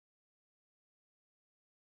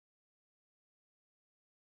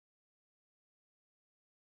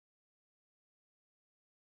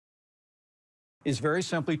is very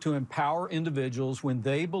simply to empower individuals when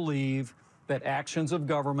they believe that actions of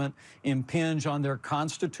government impinge on their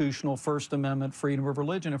constitutional First Amendment freedom of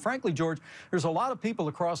religion. And frankly, George, there's a lot of people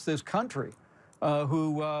across this country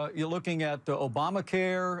who you're looking at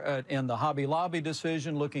Obamacare and the Hobby Lobby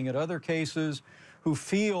decision, looking at other cases, who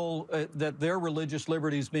feel that their religious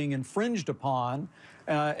liberty is being infringed upon,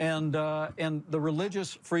 and the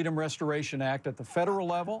Religious Freedom Restoration Act at the federal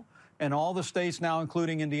level and all the states now,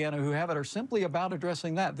 including Indiana, who have it, are simply about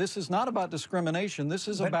addressing that. This is not about discrimination. This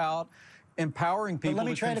is about empowering people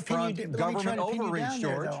to confront government overreach,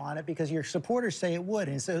 George. Though, on it, because your supporters say it would.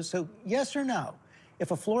 And so yes or no, if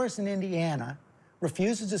a florist in Indiana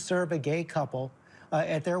refuses to serve a gay couple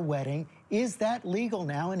at their wedding, is that legal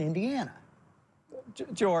now in Indiana?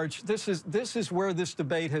 George, this is where this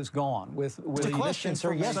debate has gone with the question,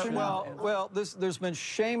 sir. Yes or no? Well, there's been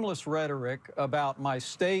shameless rhetoric about my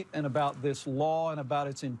state and about this law and about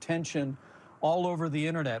its intention all over the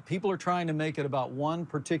internet. People are trying to make it about one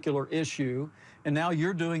particular issue, and now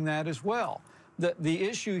you're doing that as well. The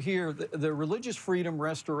issue here, the Religious Freedom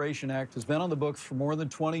Restoration Act has been on the books for more than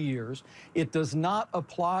 20 years. It does not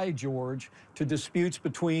apply, George, to disputes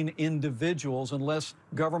between individuals unless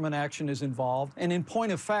government action is involved. And in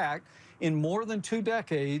point of fact, in more than 2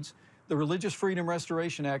 decades, the Religious Freedom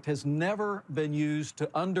Restoration Act has never been used to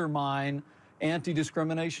undermine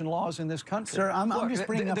anti-discrimination laws in this country. Sir, I'm just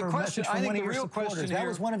bringing up a message from one of your supporters. That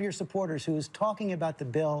was one of your supporters who was talking about the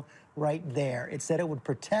bill right there. It said it would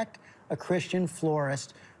protect a Christian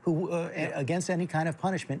florist who against any kind of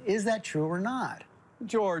punishment. Is that true or not?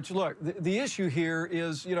 George, look, the issue here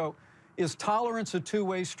is, is tolerance a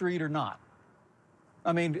two-way street or not?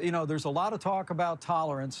 I mean, there's a lot of talk about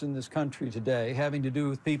tolerance in this country today having to do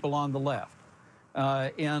with people on the left.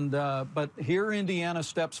 But here Indiana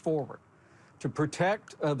steps forward to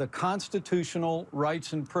protect the constitutional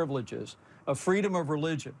rights and privileges of freedom of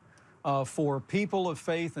religion for people of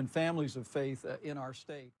faith and families of faith in our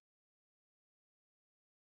state.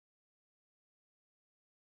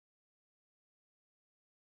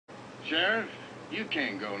 Sheriff, you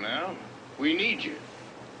can't go now. We need you.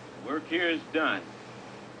 The work here is done.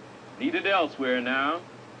 Needed elsewhere now.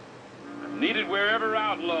 I'm needed wherever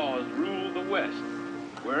outlaws rule the West.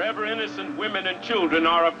 Wherever innocent women and children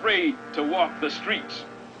are afraid to walk the streets.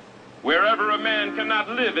 Wherever a man cannot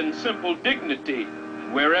live in simple dignity.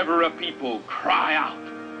 And wherever a people cry out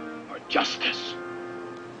for justice.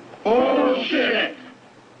 Bullshit!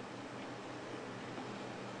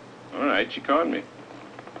 All right, you caught me.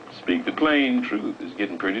 Speak the plain truth. It's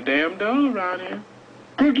getting pretty damn dull around here.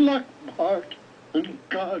 Good luck, Bart, and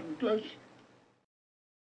God bless you.